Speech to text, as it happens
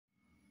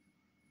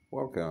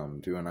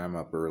Welcome to an I'm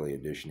Up Early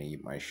edition of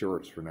Eat My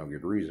Shorts for No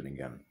Good Reason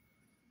again.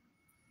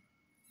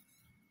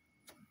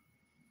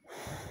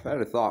 I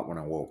had a thought when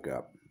I woke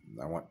up.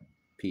 I went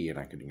pee and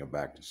I couldn't go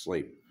back to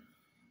sleep.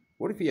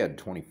 What if you had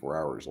 24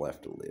 hours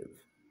left to live?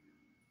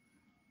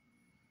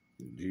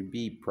 Would you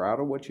be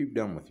proud of what you've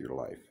done with your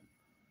life?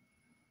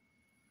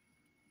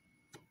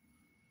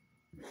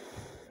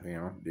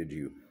 Did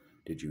you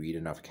eat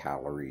enough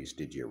calories?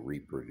 Did you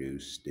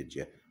reproduce? Did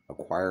you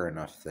acquire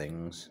enough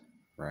things?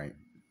 Right?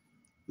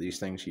 These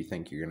things you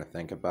think you're going to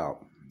think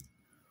about.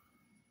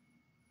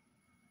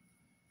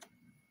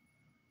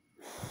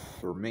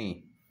 For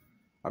me,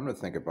 I'm going to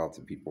think about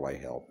the people I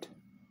helped.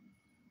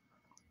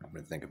 I'm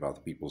going to think about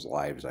the people's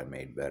lives I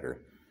made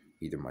better,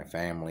 either my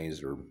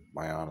families or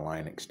my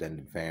online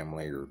extended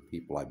family or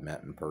people I've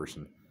met in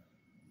person.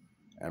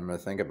 And I'm going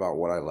to think about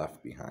what I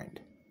left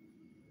behind,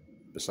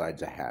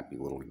 besides a happy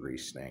little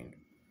grease stain.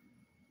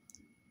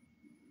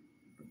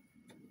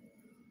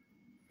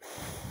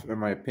 And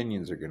my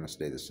opinions are going to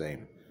stay the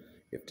same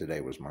if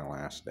today was my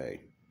last day.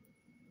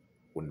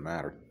 Wouldn't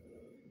matter.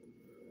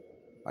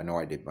 I know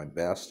I did my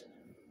best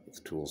with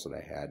the tools that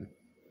I had.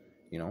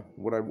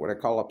 Would I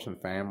call up some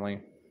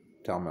family,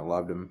 tell them I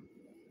loved them,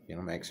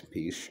 make some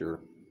peace? Sure,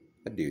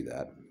 I'd do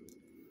that.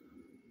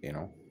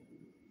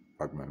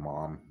 Hug my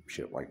mom,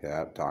 shit like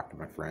that, talk to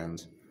my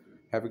friends,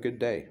 have a good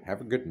day,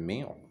 have a good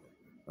meal,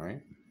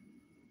 right?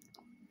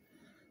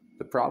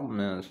 The problem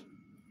is,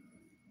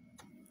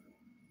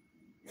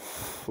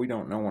 we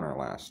don't know when our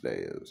last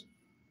day is.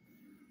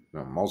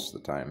 Most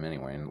of the time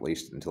anyway, and at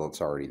least until it's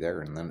already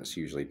there, and then it's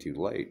usually too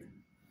late.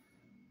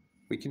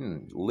 We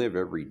can live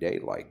every day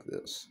like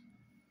this.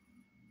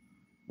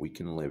 We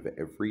can live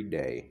every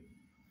day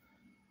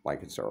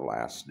like it's our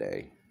last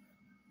day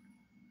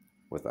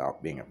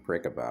without being a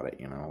prick about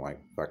it, like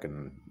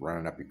fucking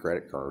running up your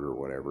credit card or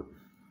whatever.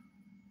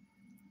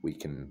 We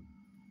can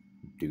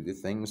do the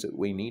things that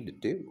we need to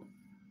do.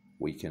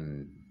 We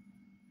can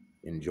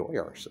enjoy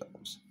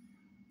ourselves.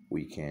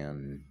 We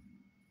can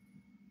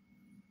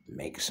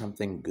make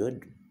something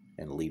good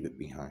and leave it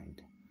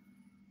behind.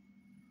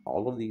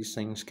 All of these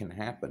things can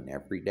happen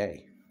every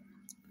day.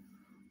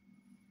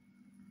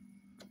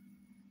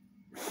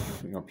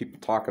 People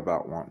talk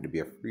about wanting to be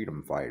a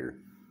freedom fighter,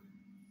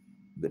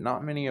 but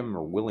not many of them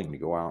are willing to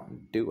go out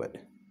and do it.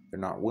 They're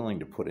not willing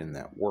to put in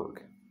that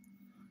work.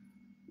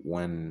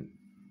 When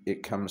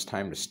it comes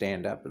time to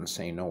stand up and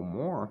say no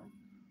more,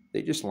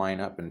 they just line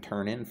up and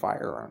turn in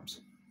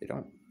firearms. They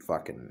don't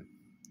fucking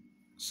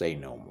say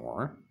no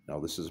more. No,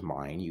 this is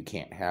mine. You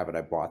can't have it.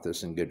 I bought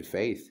this in good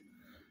faith,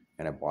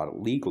 and I bought it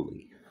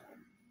legally.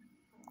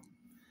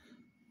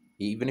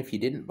 Even if you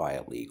didn't buy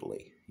it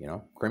legally,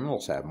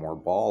 criminals have more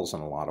balls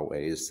in a lot of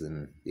ways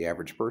than the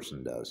average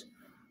person does.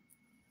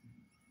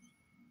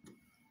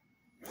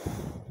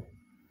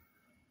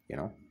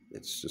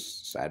 It's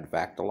just a sad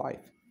fact of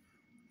life.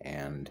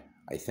 And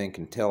I think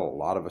until a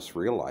lot of us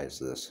realize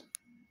this,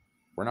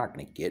 we're not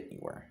going to get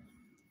anywhere.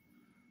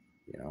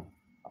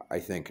 I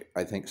think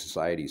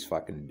society's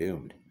fucking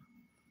doomed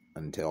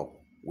until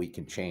we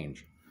can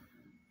change.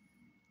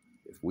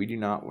 If we do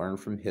not learn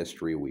from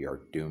history, we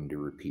are doomed to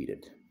repeat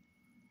it.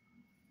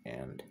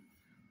 And,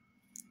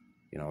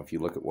 if you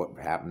look at what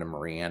happened to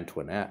Marie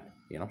Antoinette,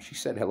 she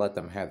said, "Hey, let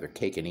them have their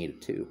cake and eat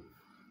it too."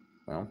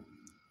 Well,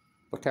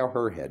 look how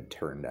her head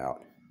turned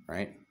out,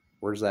 right?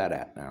 Where's that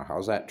at now?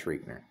 How's that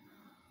treating her?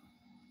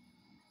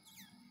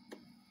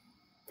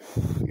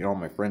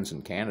 My friends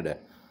in Canada,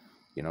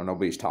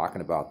 nobody's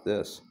talking about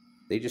this.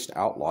 They just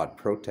outlawed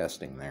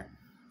protesting there.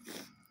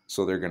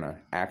 So they're going to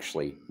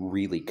actually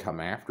really come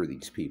after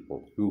these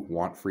people who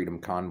want Freedom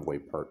Convoy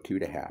Part 2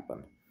 to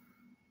happen.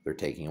 They're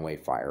taking away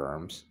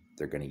firearms.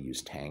 They're going to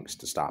use tanks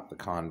to stop the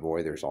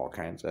convoy. There's all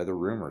kinds of other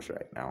rumors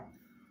right now.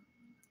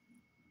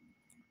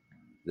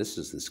 This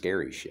is the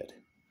scary shit.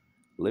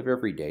 Live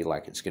every day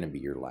like it's going to be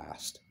your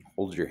last.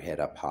 Hold your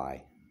head up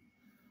high.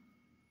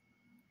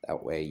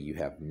 That way you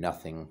have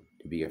nothing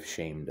to be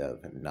ashamed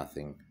of and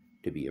nothing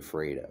to be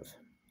afraid of.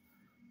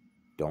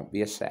 Don't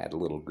be a sad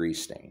little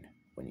grease stain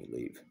when you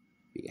leave.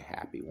 Be a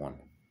happy one.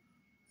 And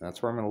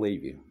that's where I'm going to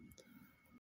leave you.